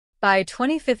By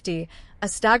 2050, a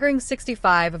staggering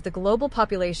 65% of the global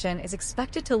population is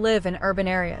expected to live in urban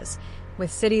areas, with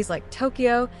cities like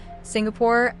Tokyo,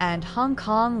 Singapore, and Hong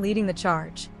Kong leading the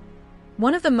charge.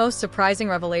 One of the most surprising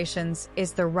revelations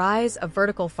is the rise of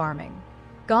vertical farming.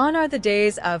 Gone are the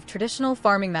days of traditional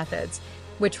farming methods,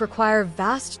 which require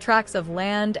vast tracts of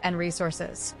land and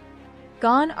resources.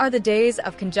 Gone are the days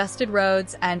of congested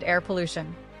roads and air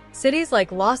pollution. Cities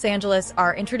like Los Angeles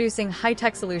are introducing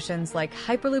high-tech solutions like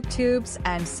Hyperloop tubes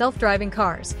and self-driving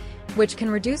cars, which can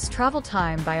reduce travel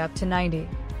time by up to 90.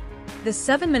 The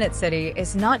 7-minute city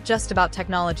is not just about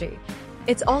technology.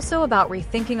 It's also about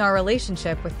rethinking our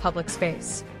relationship with public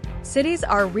space. Cities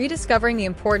are rediscovering the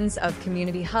importance of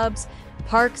community hubs,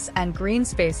 parks, and green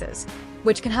spaces,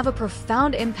 which can have a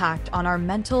profound impact on our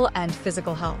mental and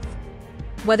physical health.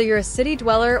 Whether you're a city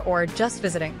dweller or just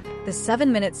visiting, the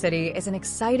 7-minute city is an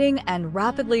exciting and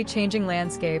rapidly changing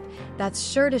landscape that's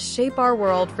sure to shape our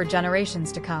world for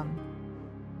generations to come.